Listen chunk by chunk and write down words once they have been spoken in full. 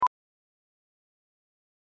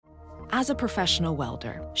As a professional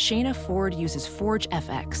welder, Shayna Ford uses Forge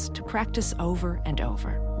FX to practice over and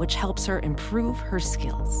over, which helps her improve her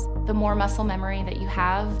skills. The more muscle memory that you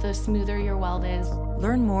have, the smoother your weld is.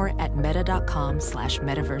 Learn more at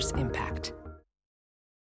meta.com/metaverseimpact.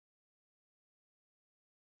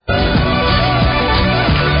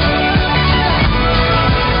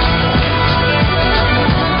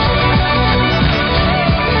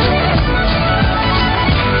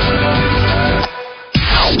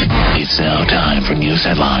 It's now time for news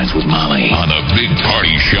headlines with Molly on the Big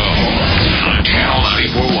Party Show on Channel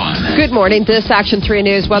 94.1. Good morning. This Action 3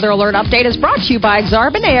 News weather alert update is brought to you by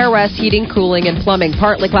Exarban ARS Heating, Cooling, and Plumbing.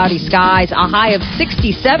 Partly cloudy skies, a high of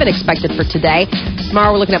 67 expected for today.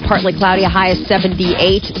 Tomorrow we're looking at partly cloudy, a high of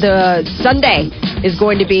 78. The Sunday is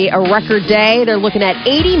going to be a record day. They're looking at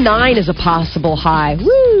 89 as a possible high.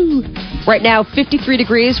 Woo! Right now, 53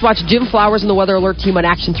 degrees. Watch Jim Flowers and the Weather Alert team on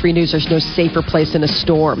Action 3 News. There's no safer place in a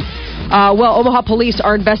storm. Omaha police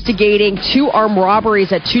are investigating 2 armed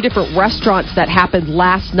robberies at 2 different restaurants that happened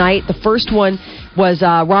last night. The first one was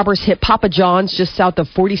robbers hit Papa John's just south of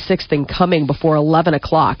 46th and Cumming before 11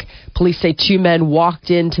 o'clock. Police say 2 men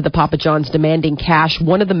walked into the Papa John's demanding cash.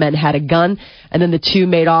 One of the men had a gun, and then the 2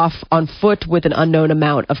 made off on foot with an unknown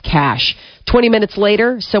amount of cash. 20 minutes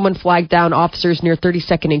later, someone flagged down officers near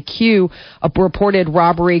 32nd and Q, a reported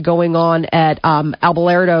robbery going on at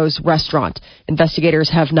Albelardo's restaurant. Investigators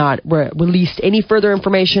have not released any further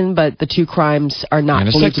information, but the 2 crimes are not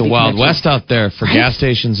it's believed like to be the Wild connected. West out there for gas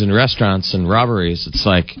stations and restaurants and robberies. It's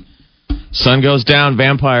like sun goes down,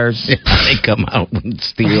 vampires. They come out and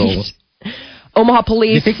steal. Right. Omaha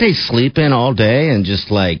police. You think they sleep in all day and just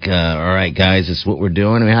like, all right, guys, this is what we're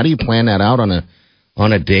doing? I mean, how do you plan that out on a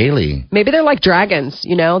daily? Maybe they're like dragons,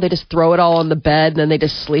 you know? They just throw it all on the bed and then they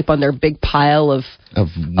just sleep on their big pile of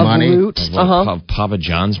money? loot. Of Papa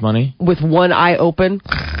John's money? With one eye open.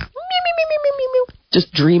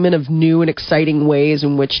 Just dreaming of new and exciting ways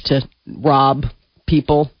in which to rob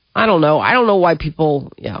people. I don't know. I don't know why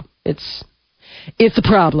people, it's a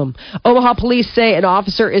problem. Omaha police say an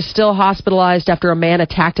officer is still hospitalized after a man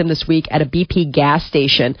attacked him this week at a BP gas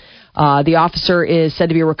station. The officer is said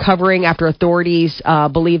to be recovering after authorities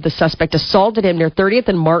believe the suspect assaulted him near 30th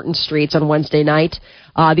and Martin Streets on Wednesday night.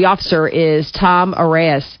 The officer is Tom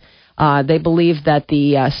Arias. They believe that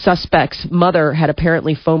the suspect's mother had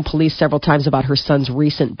apparently phoned police several times about her son's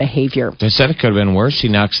recent behavior. They said it could have been worse. He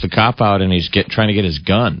knocks the cop out and he's trying to get his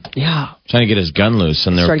gun. Yeah. Trying to get his gun loose.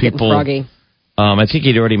 And there are people. Getting froggy. I think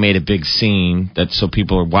he'd already made a big scene so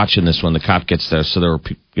people are watching this when the cop gets there. So there were,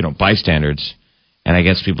 bystanders. And I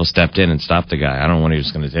guess people stepped in and stopped the guy. I don't know what he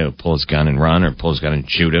was going to do. Pull his gun and run or pull his gun and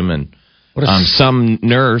shoot him. And some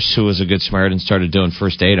nurse who was a good Samaritan started doing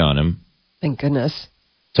first aid on him. Thank goodness.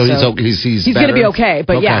 So he's going to be okay.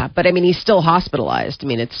 But but I mean, he's still hospitalized. I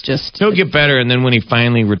mean, it's just... He'll get better. And then when he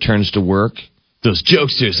finally returns to work, those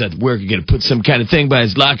jokesters at work are going to put some kind of thing by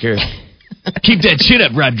his locker. Keep that shit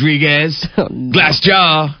up, Rodriguez. Oh, no. Glass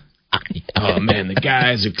jaw. Oh, man, the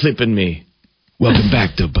guys are clipping me. Welcome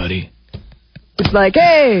back, though, buddy. It's like,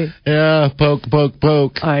 hey. Yeah, poke.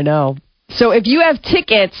 I know. So if you have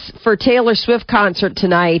tickets for Taylor Swift concert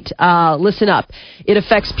tonight, listen up. It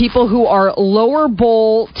affects people who are lower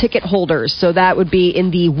bowl ticket holders. So that would be in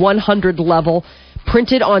the 100 level,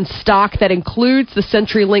 printed on stock that includes the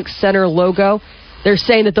CenturyLink Center logo. They're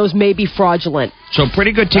saying that those may be fraudulent. So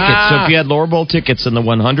pretty good tickets. So if you had lower bowl tickets in the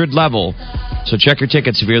 100 level, so check your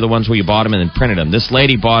tickets if you're the ones where you bought them and then printed them. This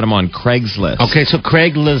lady bought them on Craigslist. Okay, so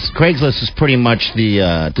Craigslist is pretty much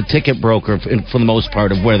the ticket broker for the most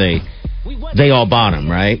part of where they all bought them,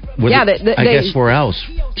 right? I guess where else?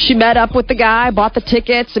 She met up with the guy, bought the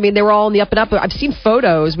tickets. I mean, they were all in the up and up. I've seen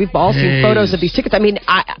photos. We've all seen photos of these tickets. I mean,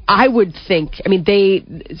 I would think,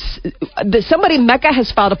 somebody, Mecca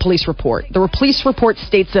has filed a police report. The police report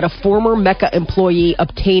states that a former Mecca employee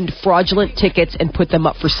obtained fraudulent tickets and put them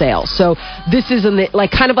up for sale. So this is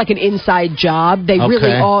kind of like an inside job. They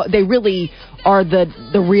really are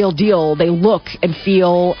the real deal. They look and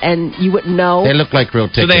feel, and you wouldn't know. They look like real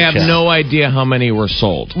tickets. So they have no idea how many were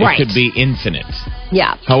sold. Right. It could be infinite.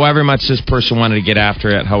 Yeah. However much this person wanted to get after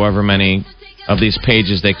it, however many of these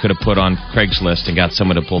pages they could have put on Craigslist and got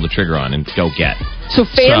someone to pull the trigger on and go get. So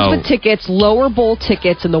fans with tickets, lower bowl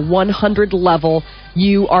tickets in the 100 level,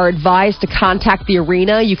 you are advised to contact the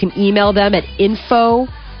arena. You can email them at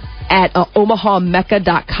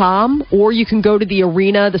info@omahamecca.com, or you can go to the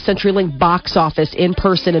arena, the CenturyLink box office in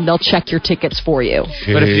person, and they'll check your tickets for you.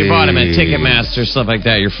 But if you bought them at Ticketmaster, stuff like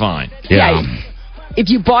that, you're fine. Yeah. If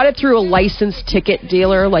you bought it through a licensed ticket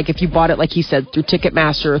dealer, like if you bought it, like he said, through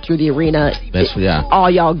Ticketmaster or through the arena, all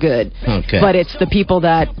y'all good. Okay. But it's the people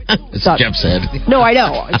that... As Jeff said. No, I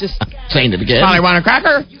know. I just... Saying it again. Molly, want a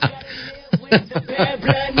cracker?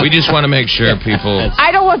 We just want to make sure people...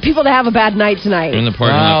 I don't want people to have a bad night tonight. In the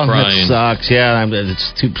parking lot crying. That sucks. Yeah,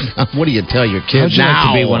 it's too... What do you tell your kids now? now?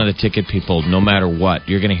 Like to be one of the ticket people, no matter what.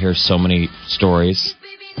 You're going to hear so many stories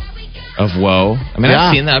of woe. I mean,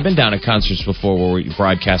 I've seen that. I've been down at concerts before where we're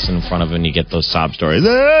broadcasting in front of and you get those sob stories.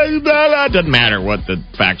 It doesn't matter what the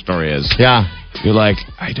backstory is. Yeah. You're like,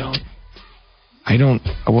 I don't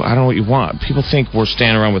know what you want. People think we're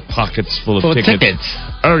standing around with pockets full of tickets.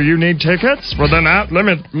 Oh, you need tickets? Well, then let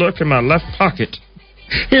me look in my left pocket.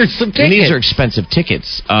 Here's some tickets. And these are expensive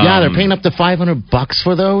tickets. They're paying up to $500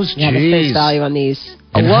 for those. Yeah, the face value on these.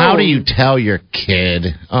 And how do you tell your kid?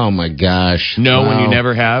 Oh my gosh! No, when you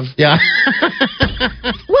never have. Yeah.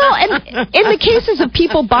 Well, and in the cases of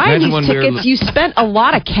people buying these tickets, you spent a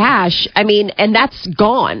lot of cash. I mean, and that's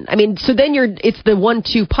gone. I mean, so then it's the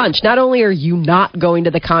 1-2 punch. Not only are you not going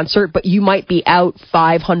to the concert, but you might be out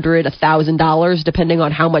 $500, $1,000, depending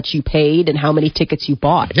on how much you paid and how many tickets you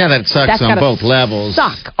bought. Yeah, that sucks on both levels.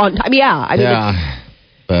 Suck on. I mean,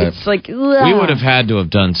 it's like ugh. We would have had to have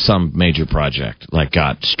done some major project, like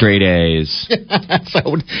got straight A's,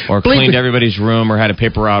 or cleaned everybody's room, or had a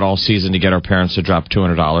paper route all season to get our parents to drop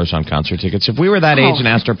 $200 on concert tickets. If we were that age and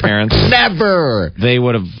asked our parents, never, they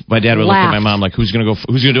would have. My dad would look at my mom like, "Who's gonna go?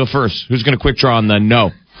 Who's gonna do it first? Who's gonna quick draw on the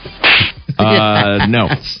no?" No.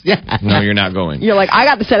 Yeah. No, you're not going. You're like, I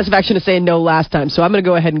got the satisfaction of saying no last time, so I'm going to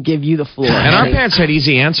go ahead and give you the floor. And our parents had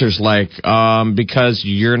easy answers like, because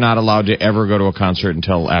you're not allowed to ever go to a concert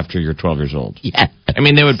until after you're 12 years old. Yeah. I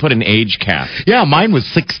mean, they would put an age cap. Yeah, mine was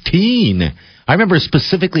 16. I remember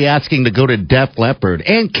specifically asking to go to Def Leppard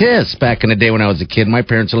and Kiss back in the day when I was a kid. My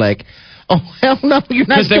parents were like, oh, hell no, you're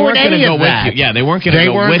not doing any of that. With you. Yeah, they weren't going to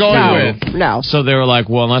go with you. No. So they were like,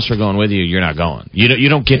 well, unless we're going with you, you're not going. You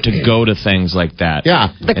don't get to go to things like that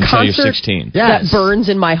until you're 16. That burns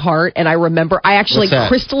in my heart, and I remember, I actually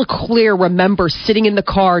crystal clear remember sitting in the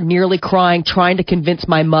car, nearly crying, trying to convince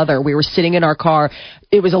my mother. We were sitting in our car.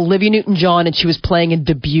 It was Olivia Newton-John, and she was playing in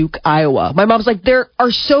Dubuque, Iowa. My mom's like, there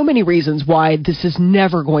are so many reasons why this is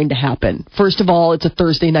never going to happen. First of all, it's a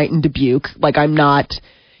Thursday night in Dubuque. Like, I'm not...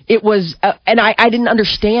 It was, and I didn't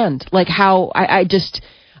understand, like, how I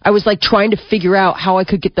was, like, trying to figure out how I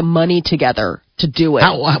could get the money together to do it.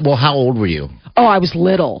 How old were you? Oh, I was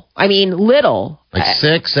little. I mean, little. Like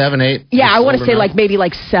 6, 7, 8? Yeah, I want to say, like, maybe,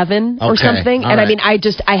 like, 7 or something. And, I mean, I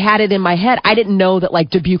had it in my head. I didn't know that, like,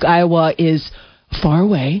 Dubuque, Iowa is far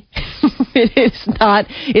away.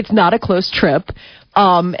 It's not a close trip.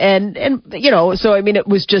 And you know, so, I mean, it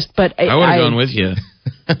was just, but I would have gone with you.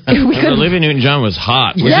 Olivia Newton-John was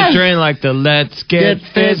hot. Was it during like the Let's Get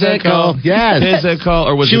Physical? Yes. Physical,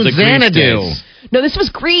 or was she it the Xanadu? Grease days? No, this was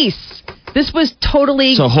Grease. This was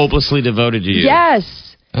totally so hopelessly devoted to you.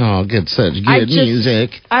 Yes. Oh, such good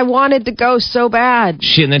music. I wanted to go so bad.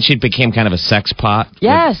 And then she became kind of a sex pot.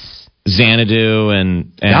 Yes. Xanadu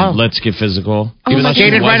and Let's Get Physical. Even though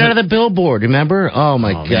skated right out of the billboard, remember? Oh,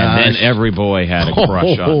 my gosh. And then every boy had a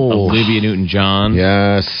crush on Olivia Newton-John.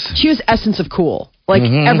 Yes. She was essence of cool. Like,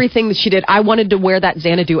 everything that she did. I wanted to wear that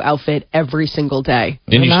Xanadu outfit every single day.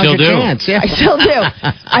 And you still do. I still do.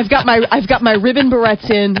 I've got my ribbon barrettes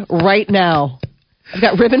in right now. I've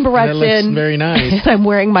got ribbon barrettes in. Very nice. And I'm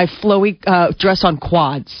wearing my flowy dress on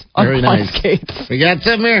quads. Very nice. Skates. We got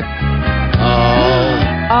some here. Oh.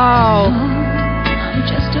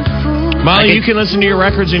 Molly, you can listen to your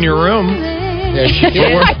records in your room. Yeah, she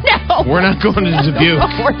can. I know. We're not going to Dubuque.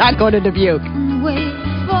 We're not going to Dubuque.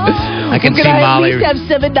 I can see Molly. At least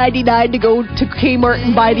have $7.99 to go to Kmart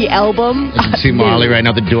and buy the album. I can see Molly right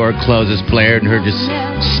now. The door closes, Blair, and her just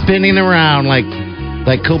spinning around like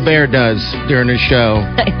Colbert does during her show.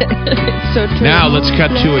 It's so true. Now let's cut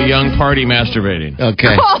to a young party masturbating.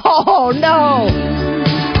 Okay. Oh, no.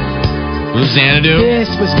 Xanadu? This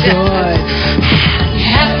was good. You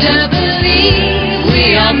have to believe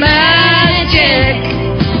we are magic.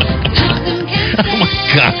 Oh, my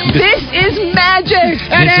God. This is magic.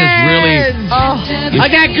 This is really... Oh. I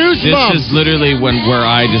got goosebumps. This is literally where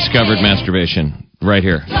I discovered masturbation. Right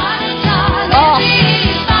here.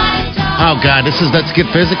 Oh, God, Let's Get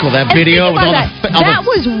Physical. That video. With all that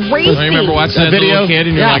was racy. I remember watching that video? little kid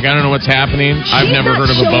and you're like, I don't know what's happening. I've never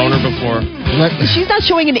heard of a boner before. She's not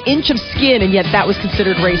showing an inch of skin, and yet that was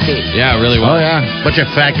considered racy. Yeah, it really was. Oh, yeah. Bunch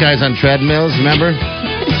of fat guys on treadmills, remember?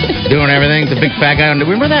 Doing everything. The big fat guy.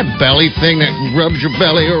 Remember that belly thing that rubs your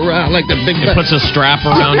belly around like the big... It puts a strap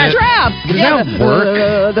around it. Strap. Does that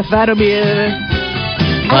work? The fatomir.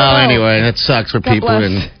 Well, anyway, that sucks for people. bless.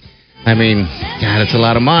 And I mean, God, it's a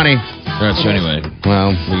lot of money. All right, so anyway, Well,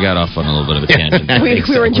 we got off on a little bit of a tangent.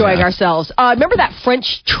 We were enjoying ourselves. Remember that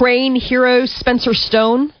French train hero, Spencer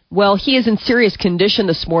Stone? Well, he is in serious condition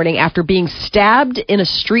this morning after being stabbed in a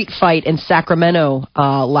street fight in Sacramento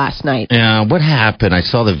last night. yeah, what happened? I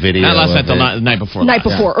saw the video. Not last night, of it. the night before. Night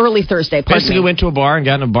before, early Thursday. pardon Basically me. went to a bar and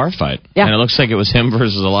got in a bar fight. Yeah. And it looks like it was him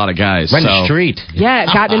versus a lot of guys. Right in so. the street. Yeah, it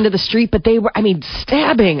got into the street, but they were,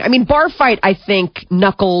 stabbing. Bar fight, I think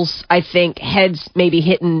knuckles, I think heads maybe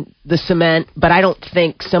hitting the cement, but I don't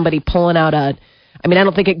think somebody pulling out I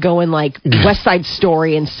don't think it going like West Side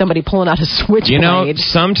Story and somebody pulling out a switchblade. You know,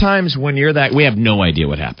 sometimes when you're that, we have no idea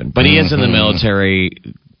what happened. But he is in the military.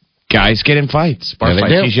 Guys get in fights, bar Yeah, they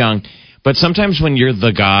fights. do. He's young. But sometimes when you're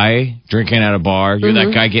the guy drinking at a bar, you're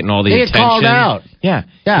that guy getting all the They attention. get called out. Yeah.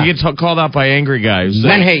 Yeah. You get called out by angry guys.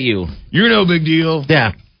 Men hate you. You're no big deal.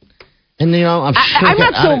 Yeah. And, I'm sure I'm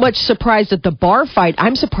not so much surprised at the bar fight.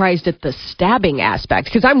 I'm surprised at the stabbing aspect.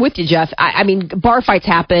 Because I'm with you, Jeff. Bar fights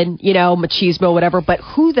happen, machismo, whatever. But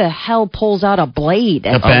who the hell pulls out a blade?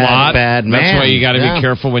 A bad man. That's why you got to Yeah. be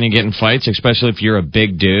careful when you get in fights, especially if you're a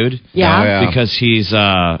big dude. Yeah. Oh, yeah. Because he's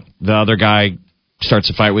the other guy starts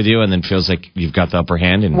a fight with you and then feels like you've got the upper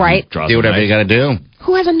hand and Right. draws Do a whatever knife. you got to do.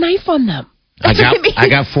 Who has a knife on them? I That's what I mean.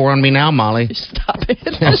 got 4 on me now, Molly. Stop it.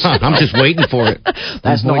 I'm just waiting for it.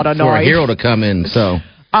 That's I'm not waiting a for a knife. hero to come in. So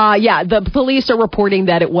The police are reporting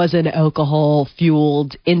that it was an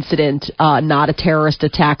alcohol-fueled incident, not a terrorist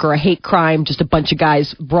attack or a hate crime, just a bunch of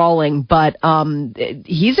guys brawling. But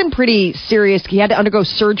he's in pretty serious. He had to undergo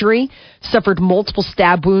surgery, suffered multiple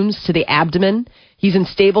stab wounds to the abdomen. He's in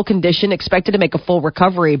stable condition, expected to make a full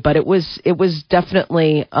recovery, but it was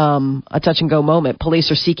definitely a touch-and-go moment.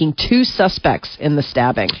 Police are seeking 2 suspects in the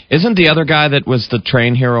stabbing. Isn't the other guy that was the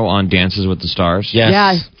train hero on Dances with the Stars?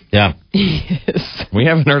 yes. Yeah. We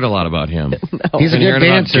haven't heard a lot about him. He's a Been good hearing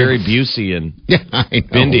about dancer. Gary Busey and Yeah, I know.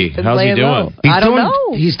 Bindi. How's he laying low. doing? He's I don't doing,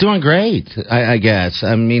 know. He's doing great, I guess.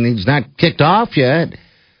 He's not kicked off yet.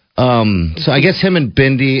 So I guess him and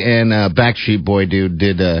Bindi and Backstreet Boy dude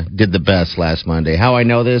did the best last Monday. How I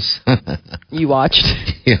know this? You watched?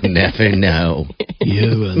 You'll never know. You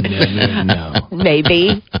will never know.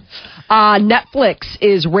 Maybe. Netflix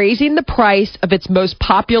is raising the price of its most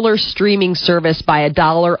popular streaming service by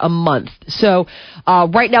 $1 a month. So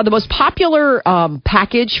right now, the most popular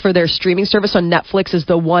package for their streaming service on Netflix is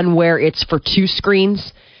the one where it's for 2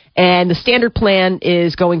 screens. And the standard plan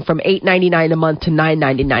is going from $8.99 a month to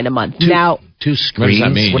 $9.99 a month. Now, 2 screens. What does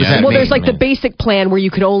that mean? What does Yeah. that well, mean? there's like the basic plan where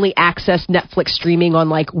you can only access Netflix streaming on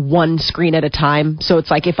like 1 screen at a time. So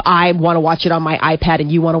it's like if I want to watch it on my iPad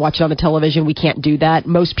and you want to watch it on the television, we can't do that.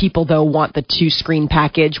 Most people, though, want the 2 screen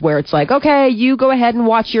package where it's like, okay, you go ahead and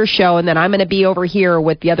watch your show, and then I'm going to be over here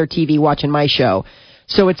with the other TV watching my show.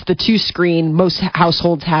 So it's the 2 screen. Most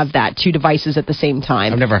households have that, 2 devices at the same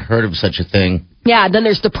time. I've never heard of such a thing. Yeah, then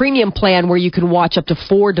there's the premium plan where you can watch up to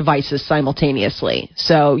 4 devices simultaneously.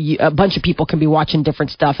 So a bunch of people can be watching different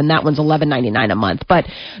stuff, and that one's $11.99 a month. But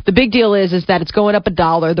the big deal is that it's going up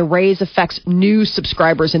 $1. The raise affects new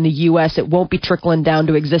subscribers in the U.S. It won't be trickling down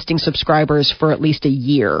to existing subscribers for at least a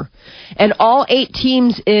year. And all 8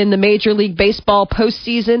 teams in the Major League Baseball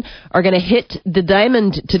postseason are going to hit the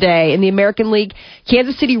diamond today. In the American League,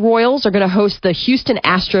 Kansas City Royals are going to host the Houston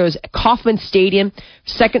Astros at Kauffman Stadium,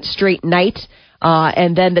 2nd straight night.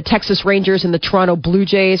 And then the Texas Rangers and the Toronto Blue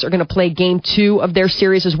Jays are going to play Game 2 of their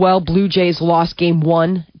series as well. Blue Jays lost Game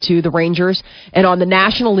 1 to the Rangers. And on the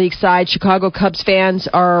National League side, Chicago Cubs fans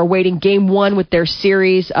are awaiting Game 1 with their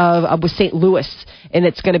series with St. Louis. And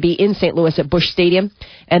it's going to be in St. Louis at Busch Stadium.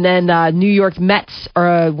 And then New York Mets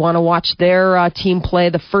want to watch their team play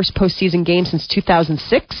the first postseason game since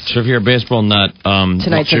 2006. So if you're a baseball nut,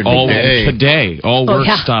 Tonight's your all big day. today, all work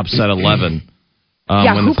yeah. stops at 11.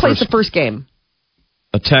 Who plays the first game?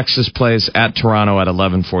 Texas plays at Toronto at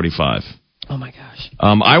 11:45. Oh, my gosh.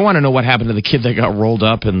 I want to know what happened to the kid that got rolled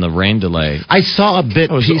up in the rain delay. I saw a piece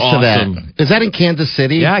was of awesome. that. Is that in Kansas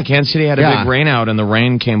City? Yeah, Kansas City had a big rain out, and the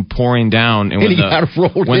rain came pouring down. And he got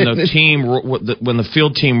rolled when in. when the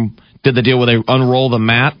field team did the deal where they unroll the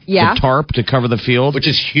mat, Yeah. the tarp to cover the field, Which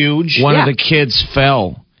is huge. one Yeah. of the kids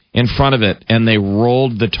fell in front of it, and they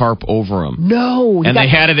rolled the tarp over him. No. And they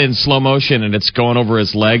had it in slow motion, and it's going over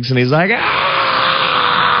his legs, and he's like,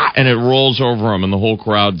 ah! And it rolls over him, and the whole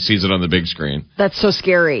crowd sees it on the big screen. That's so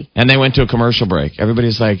scary. And they went to a commercial break.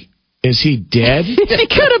 Everybody's like, is he dead? Is he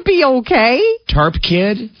going to be okay? Tarp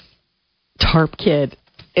kid? Tarp kid.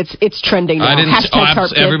 It's trending now. I didn't. Hashtag Tarp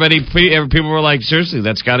kid. People were like, seriously,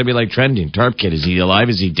 that's got to be like trending. Tarp kid, is he alive?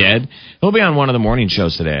 Is he dead? He'll be on one of the morning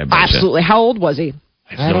shows today, I bet. Absolutely. How old was he?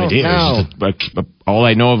 I have no idea. All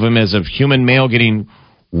I know of him as a human male getting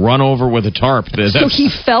run over with a tarp. So he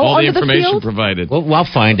fell all onto the information field? provided. Well, I'll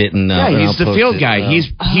find it and he's the field guy. He's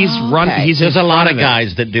run. Okay. There's a lot of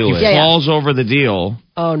guys that do it. He falls over the deal.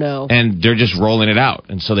 Oh no! And they're just rolling it out,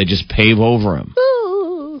 and so they just pave over him.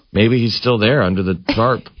 Ooh. Maybe he's still there under the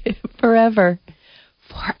tarp. Forever.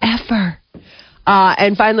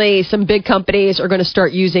 And finally, some big companies are going to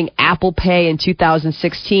start using Apple Pay in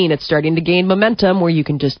 2016. It's starting to gain momentum where you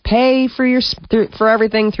can just pay for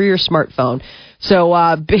everything through your smartphone. So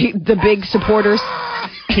the big supporters.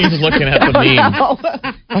 He's looking at the meme. No.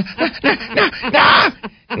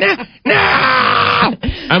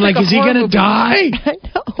 I'm like, is he going to die? I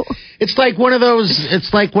know. It's like one of those.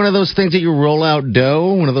 It's like one of those things that you roll out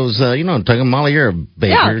dough. One of those, I'm talking Molly, you're a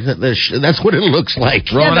baker. Yeah. That's what it looks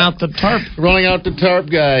like. Rolling out the tarp. Rolling out the tarp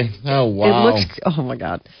guy. Oh wow. It looks. Oh my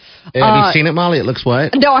God. Have you seen it, Molly? It looks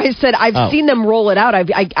what? No, I said I've seen them roll it out.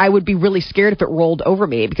 I would be really scared if it rolled over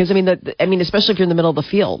me because especially if you're in the middle of the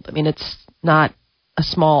field. It's not a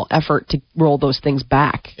small effort to roll those things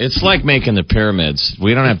back. It's like making the pyramids.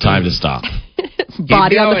 We don't have time to stop.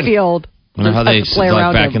 Body on the field. You know how they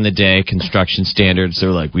like back in the day, construction standards, they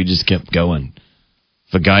were like, we just kept going.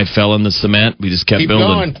 If a guy fell in the cement, we just kept building.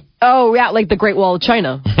 Going. Oh, yeah, like the Great Wall of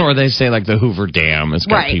China. Or they say like the Hoover Dam has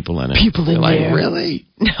got people in it. People in They're there. Like, really?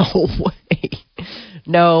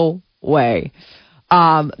 No way.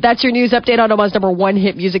 That's your news update on Omaha's number one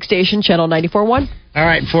hit music station, Channel 94.1. All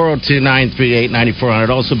right, 402-938-9400.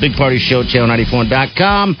 Also, Big Party Show,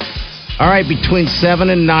 channel94.com. All right, between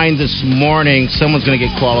 7 and 9 this morning, someone's going to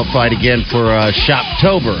get qualified again for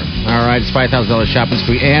Shoptober. All right, it's $5,000 shopping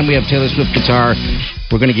spree. And we have Taylor Swift guitar.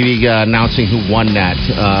 We're going to give you announcing who won that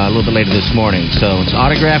a little bit later this morning. So it's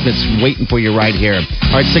autographed. It's waiting for you right here.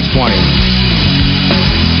 All right, 6:20.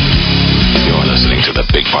 You're listening to The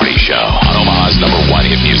Big Party Show on Omaha's number one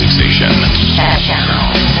hit music station.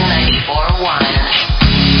 Channel 94.1.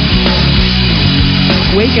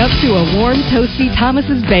 Wake up to a warm, toasty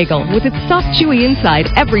Thomas's Bagel. With its soft, chewy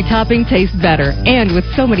inside, every topping tastes better. And with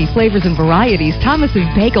so many flavors and varieties, Thomas's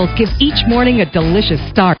Bagels gives each morning a delicious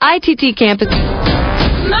start. ITT Campus.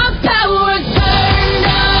 My power turned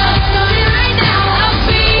up. Right now I'll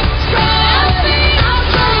be strong. I'll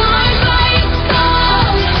turn my lights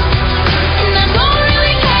on. And I don't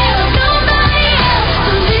really care if nobody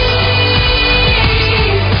else believes.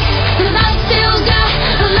 'Cause I still got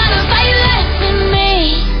a lot of fight left in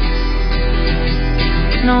me.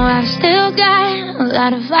 No, I've still got a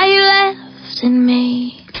lot of fight left in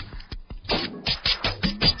me.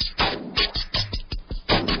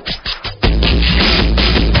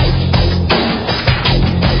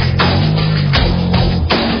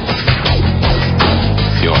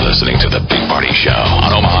 Listening to The Big Party Show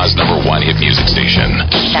on Omaha's number one hit music station.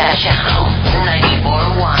 Channel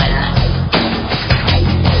 94.1.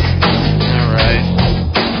 All right.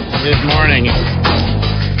 Good morning.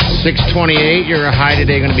 6:28. Your high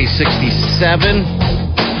today going to be 67.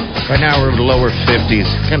 Right now we're in the lower 50s.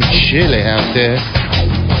 Kind of chilly out there.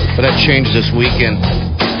 But that changed this weekend.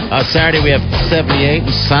 Saturday we have 78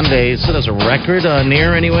 and Sunday. So there's a record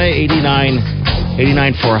near anyway.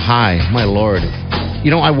 89 for a high. My Lord.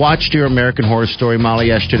 I watched your American Horror Story, Molly,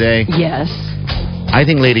 yesterday. Yes. I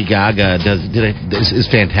think Lady Gaga is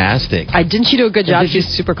fantastic. Didn't she do a good job? She's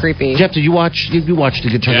super creepy. Jeff, did you watch? You watched a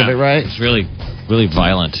good chunk of it, right? It's really, really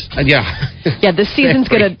violent. Yeah. Yeah, this season's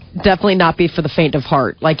going to definitely not be for the faint of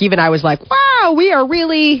heart. Like, even I was like, wow, we are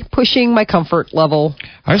really pushing my comfort level.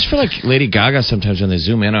 I just feel like Lady Gaga sometimes when they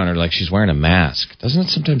zoom in on her, like she's wearing a mask. Doesn't it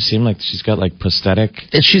sometimes seem like she's got like prosthetic?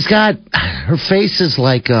 She's got, her face is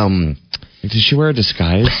like, Does she wear a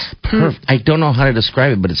disguise? Perfect. I don't know how to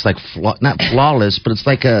describe it, but it's like not flawless, but it's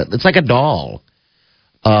like a doll.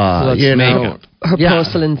 Makeup. Her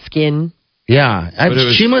porcelain skin. Yeah,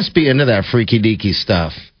 she must be into that freaky deaky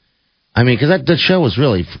stuff. Because the show was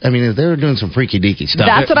really. They were doing some freaky deaky stuff.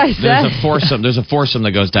 That's what I said. There's a foursome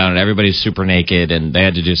that goes down, and everybody's super naked, and they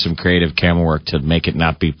had to do some creative camera work to make it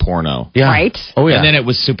not be porno. Yeah. Right. Oh yeah. And then it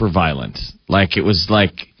was super violent. Like it was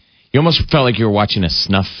like. You almost felt like you were watching a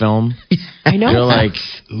snuff film. I know. You're like,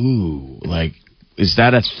 ooh, like, is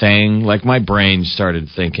that a thing? Like, my brain started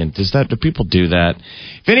thinking, do people do that?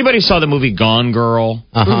 If anybody saw the movie Gone Girl,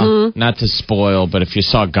 not to spoil, but if you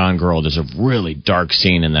saw Gone Girl, there's a really dark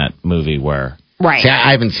scene in that movie where... Right. See,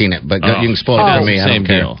 I haven't seen it, but you can spoil it for me. Same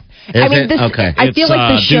deal. Okay. I feel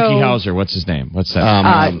like the show... Dookie Howser, what's his name? What's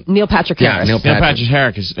that? Neil Patrick Harris. Yeah, Neil Patrick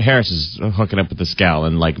Harris is hooking up with this gal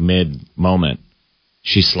in, like, mid-moment.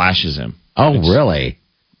 She slashes him. Oh, really?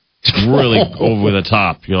 It's really over the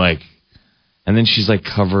top. You're like... And then she's, like,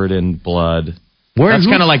 covered in blood. That's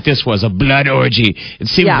kind of like this was, a blood orgy. It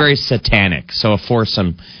seemed Yeah. very satanic. So a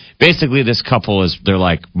foursome. Basically, this couple they're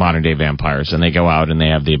like modern day vampires, and they go out and they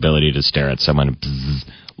have the ability to stare at someone,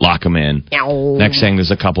 lock them in. Next thing,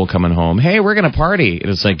 there's a couple coming home. Hey, we're going to party.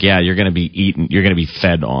 And it's like, yeah, you're going to be eaten. You're going to be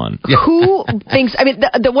fed on. Who thinks? I mean,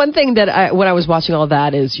 the one thing that when I was watching all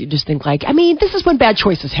that is you just think like, I mean, this is when bad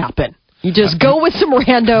choices happen. You just go with some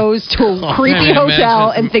randos to a creepy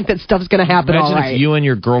hotel and think that stuff's going to happen all Imagine right. if you and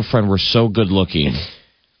your girlfriend were so good looking.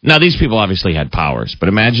 Now, these people obviously had powers, but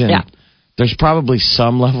imagine there's probably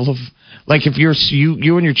some level of, like, if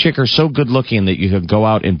you and your chick are so good looking that you could go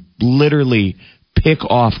out and literally pick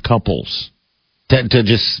off couples. To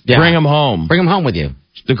just Bring them home. Bring them home with you.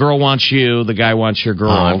 The girl wants you, the guy wants your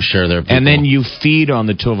girl. Oh, I'm sure there are people. And then you feed on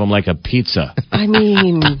the two of them like a pizza. I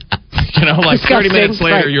mean, You know, like 30 disgusting, minutes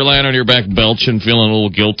later, right. you're laying on your back belching, feeling a little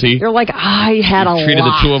guilty. you're like, I had a Treated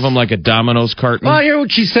lot. the two of them like a Domino's carton. Well, you know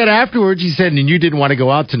what she said afterwards? She said, and you didn't want to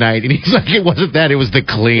go out tonight. And he's like, it wasn't that. It was the Yeah, it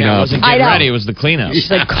cleanup. wasn't I getting know. ready, it was the cleanup.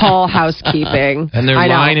 She's like, call housekeeping. And they're I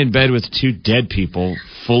know. lying in bed with two dead people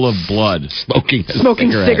full of blood. Smoking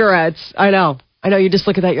cigarettes. I know. You just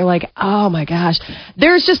look at that. You're like, oh my gosh.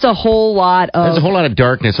 There's just a whole lot of. There's a whole lot of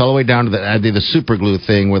darkness all the way down to the super glue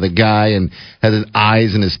thing where the guy had his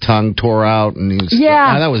eyes and his tongue tore out. And he was,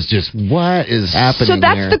 that was just, what is happening So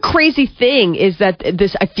that's there? the crazy thing is that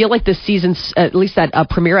this. I feel like this season's, at least that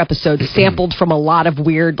premiere episode, sampled from a lot of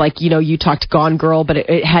weird, like, you talked Gone Girl, but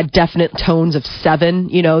it had definite tones of Seven,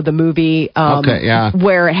 the movie.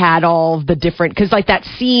 Where it had all the different, because like that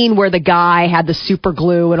scene where the guy had the super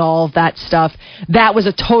glue and all of that stuff, that was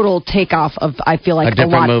a total takeoff of, I feel like, a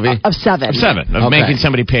different movie? of Seven. Of making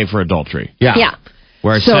somebody pay for adultery. Yeah.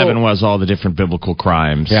 Where So- 7 was all the different biblical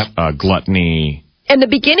crimes, gluttony, And the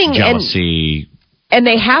beginning jealousy. And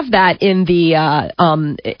they have that in the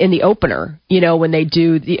opener, when they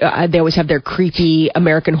do they always have their creepy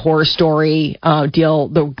American Horror Story deal,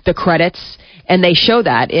 the credits, and they show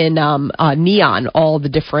that in neon. All the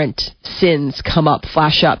different sins come up,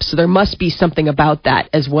 flash up. So there must be something about that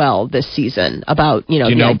as well this season. About Do you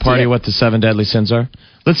the know, idea. Party, what the 7 deadly sins are?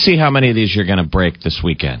 Let's see how many of these you're going to break this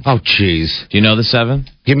weekend. Oh, jeez. Do you know the 7?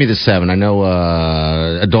 Give me the 7. I know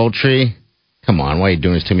adultery. Come on, why are you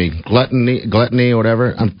doing this to me? Gluttony, or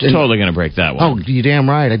whatever. I'm totally going to break that one. Oh, you damn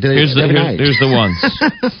right. I did it every night. Here's the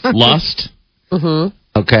ones. Lust.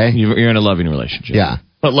 Mm-hmm. Okay. You're in a loving relationship. Yeah.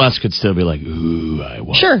 But lust could still be like, ooh, I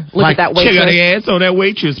want. Sure, look at that waitress. Check out the ass on that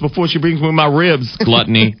waitress before she brings me my ribs.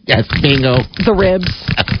 Gluttony. Yes, bingo. The ribs.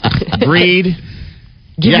 Greed.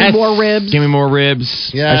 Give me more ribs. Give me more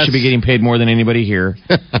ribs. Yes. I should be getting paid more than anybody here.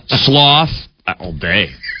 Sloth. All day.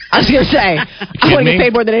 I was going to say, I want to get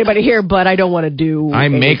paid more than anybody here, but I don't want to do. I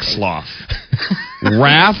make sloth.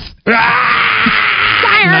 Wrath.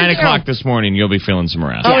 9 o'clock this morning, you'll be feeling some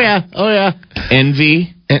wrath. Oh, yeah.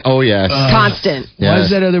 Envy. Oh, yes. Constant. Why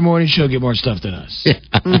does that other morning show get more stuff than us?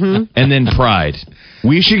 And then pride.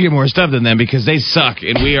 We should get more stuff than them because they suck,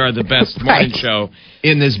 and we are the best morning show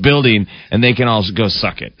in this building, and they can all go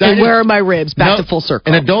suck it. And where are my ribs? Back to full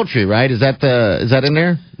circle. And adultery, right? Is that in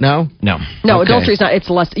there? No? No. No, Okay. adultery is not. It's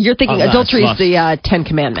lust. You're thinking adultery is the 10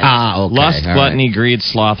 Commandments. Ah, okay. Lust, all gluttony, right. greed,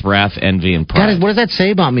 sloth, wrath, envy, and pride. God, what does that say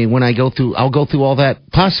about me when I'll go through all that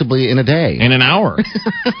possibly in a day? In an hour.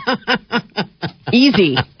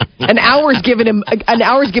 Easy. An hour's given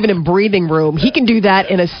him breathing room. He can do that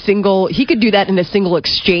in a single. He could do that in a single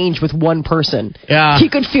exchange with one person. Yeah. He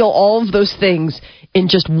could feel all of those things in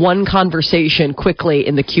just one conversation quickly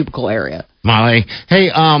in the cubicle area. Molly. Hey,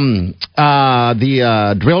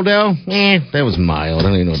 the drill dough? That was mild. I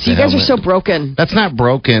don't even know what See, you the guys hell are so broken. That's not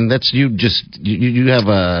broken. That's you have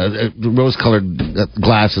rose-colored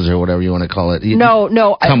glasses or whatever you want to call it. No.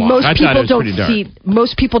 Come on. Most I thought it people was don't pretty dark. see.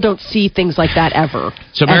 Most people don't see things like that ever.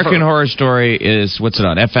 So American Ever. Horror Story is, what's it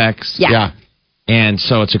on, FX? Yeah. And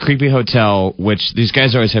so it's a creepy hotel, which these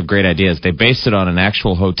guys always have great ideas. They based it on an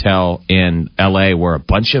actual hotel in L.A. where a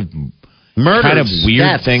bunch of Murders, kind of weird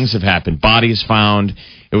deaths. things have happened. Bodies found.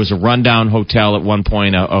 It was a rundown hotel at one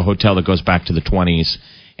point, a hotel that goes back to the 20s.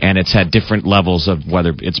 And it's had different levels of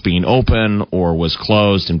whether it's being open or was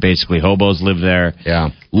closed, and basically hobos live there. Yeah.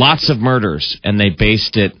 Lots of murders, and they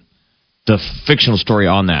based the fictional story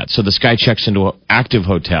on that. So this guy checks into an active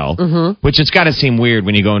hotel, which it's got to seem weird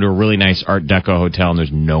when you go into a really nice Art Deco hotel and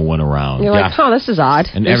there's no one around. You're like, this is odd.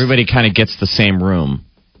 And everybody kind of gets the same room,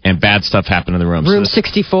 and bad stuff happened in the room. Room So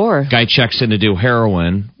 64. guy checks in to do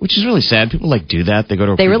heroin, which is really sad. People do that. They go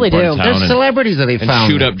to a They really creepy part do. of town There's and- celebrities that they and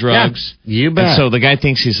found. shoot up drugs. Yeah, you bet. And so the guy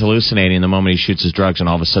thinks he's hallucinating the moment he shoots his drugs, and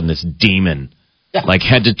all of a sudden this demon, like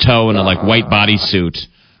head to toe in a white bodysuit,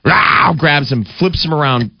 Rah, grabs him, flips him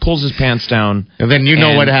around, pulls his pants down. And then you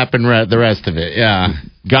know what happened the rest of it. Yeah.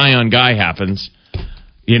 Guy on guy happens.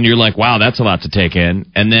 And you're like, wow, that's a lot to take in.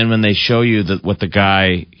 And then when they show you what the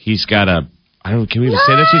guy, he's got can we even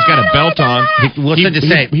say this? He's got a belt on. What's it to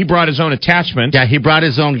say? He brought his own attachment. Yeah, he brought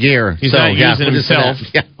his own gear. He's not using it himself.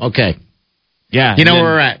 Yeah, okay. Yeah. You know where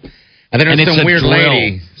we're at. And then there's some weird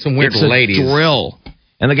lady. Some weird ladies. It's a drill.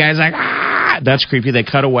 And the guy's like, that's creepy. They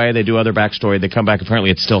cut away. They do other backstory. They come back.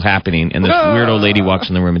 Apparently, it's still happening. And this weird old lady walks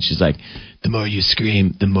in the room, and she's like, the more you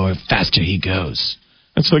scream, the more faster he goes.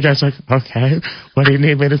 And so the guy's like, okay, what do you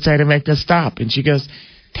need me to say to make this stop? And she goes,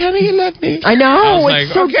 tell me you love me. I know.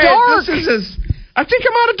 It's so dark. I think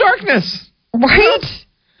I'm out of darkness. Right?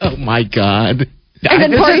 Oh, my God. And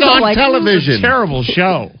then this is on like, television. It's a terrible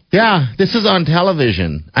show. Yeah, this is on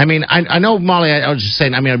television. I mean, I know, Molly, I was just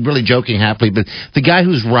saying, I mean, I'm really joking happily, but the guy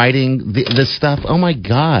who's writing this stuff, oh, my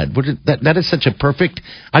God. That is such a perfect,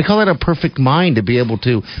 I call it a perfect mind to be able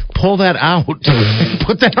to pull that out,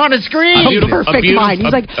 put that on a screen. Perfect mind.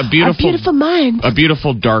 He's like, a beautiful mind. A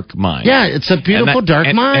beautiful dark mind. Yeah, it's a beautiful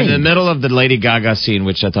dark mind. In the middle of the Lady Gaga scene,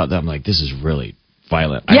 which I thought, I'm like, this is really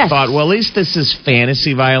violent. Yes. I thought, well, at least this is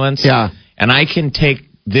fantasy violence. Yeah. And I can take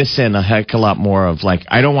this in a heck of a lot more of, like,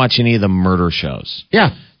 I don't watch any of the murder shows.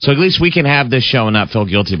 Yeah. So at least we can have this show and not feel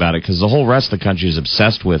guilty about it, because the whole rest of the country is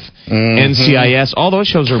obsessed with NCIS. All those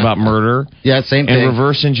shows are about murder. Yeah, same thing. And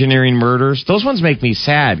reverse engineering murders. Those ones make me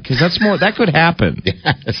sad, because that could happen.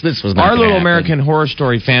 Yes, this was not Our little happen. American Horror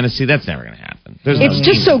Story fantasy, that's never going to happen. It's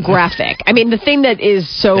just so graphic. I mean, the thing that is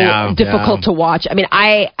so difficult to watch. I mean,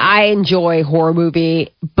 I enjoy horror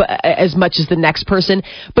movie as much as the next person,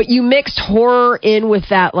 but you mixed horror in with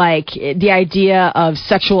that, like, the idea of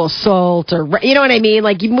sexual assault, or, you know what I mean?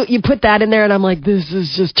 Like, you put that in there, and I'm like, this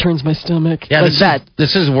is just turns my stomach. Yeah, like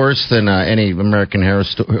this is worse than any American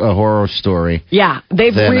horror story. Yeah,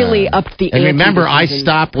 they've really upped the ante. And remember, I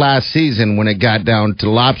stopped last season when it got down to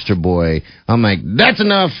Lobster Boy. I'm like, that's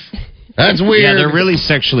enough. That's weird. Yeah, they're really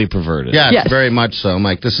sexually perverted. Yeah, yes. Very much so. I'm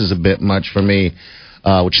like, this is a bit much for me,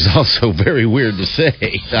 which is also very weird to say.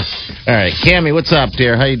 All right, Cammie, what's up,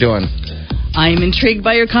 dear? How you doing? I'm intrigued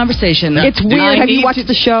by your conversation. It's weird. Have you watched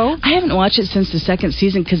the show? I haven't watched it since the second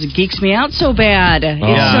season because it geeks me out so bad. It's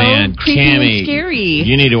man, creepy Cammie, and scary.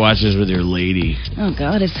 You need to watch this with your lady. Oh,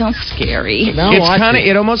 God, it sounds scary. No, it's kind of.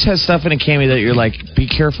 It almost has stuff in it, Cammie, that you're like, be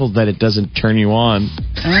careful that it doesn't turn you on.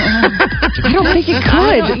 I don't think it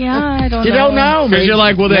could. I don't know. You don't know. Because you're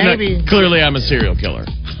like, well, then clearly I'm a serial killer.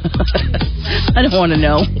 I don't want to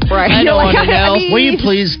know. Right. I don't want to know. Will you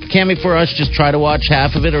please, Cammie, for us, just try to watch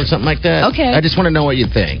half of it or something like that? Okay. I just want to know what you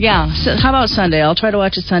think. Yeah. So how about Sunday? I'll try to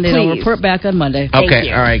watch it Sunday, and I'll report back on Monday. Okay.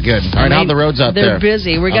 All right, good. All right, how are the roads out there? They're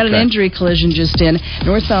busy. We got an injury collision just in.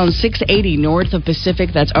 Northbound 680 north of Pacific.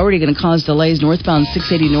 That's already going to cause delays. Northbound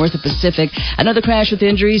 680 north of Pacific. Another crash with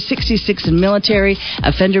injuries. 66 in Military.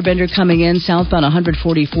 A fender bender coming in. Southbound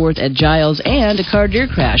 144th at Giles. And a car deer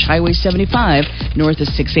crash. Highway 75 north of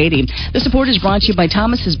 680. This support is brought to you by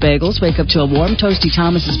Thomas's Bagels. Wake up to a warm, toasty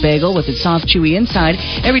Thomas's Bagel with its soft, chewy inside.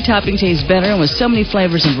 Every topping tastes better, and with so many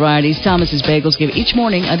flavors and varieties, Thomas's Bagels give each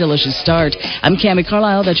morning a delicious start. I'm Cammie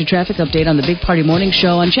Carlisle. That's your traffic update on the Big Party Morning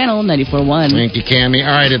Show on Channel 94.1. Thank you, Cammie.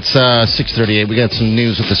 All right, it's 6:38. We got some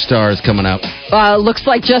news with the stars coming up. Looks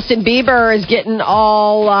like Justin Bieber is getting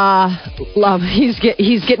all love. He's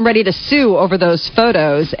getting ready to sue over those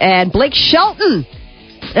photos, and Blake Shelton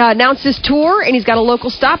announced his tour, and he's got a local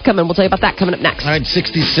stop coming. We'll tell you about that coming up next. All right,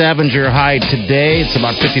 67's your high today. It's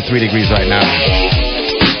about 53 degrees right now.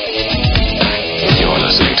 You're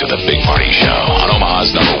listening to The Big Party Show on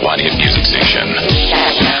Omaha's #1 hit music station.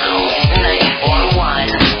 Channel 94.1.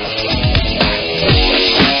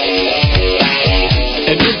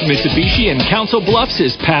 Edwards Mitsubishi in Council Bluffs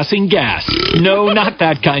is passing gas. No, not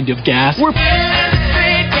that kind of gas. We're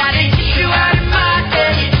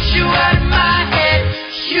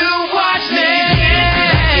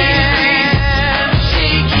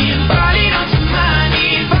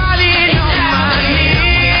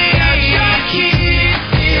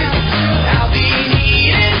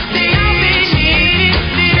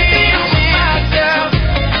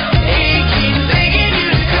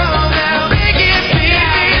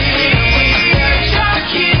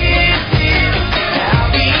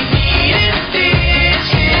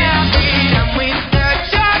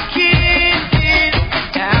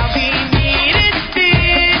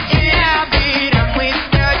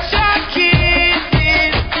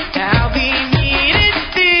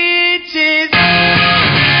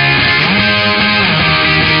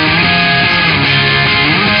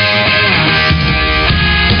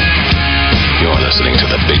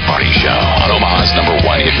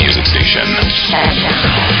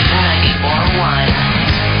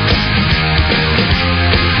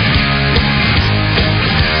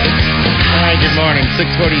morning,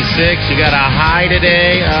 6:46. You got a high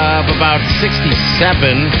today of about 67.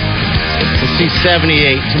 We'll see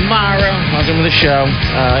 78 tomorrow. Welcome to the show.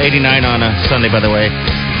 89 on a Sunday, by the way.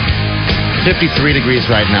 53 degrees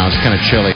right now. It's kind of chilly.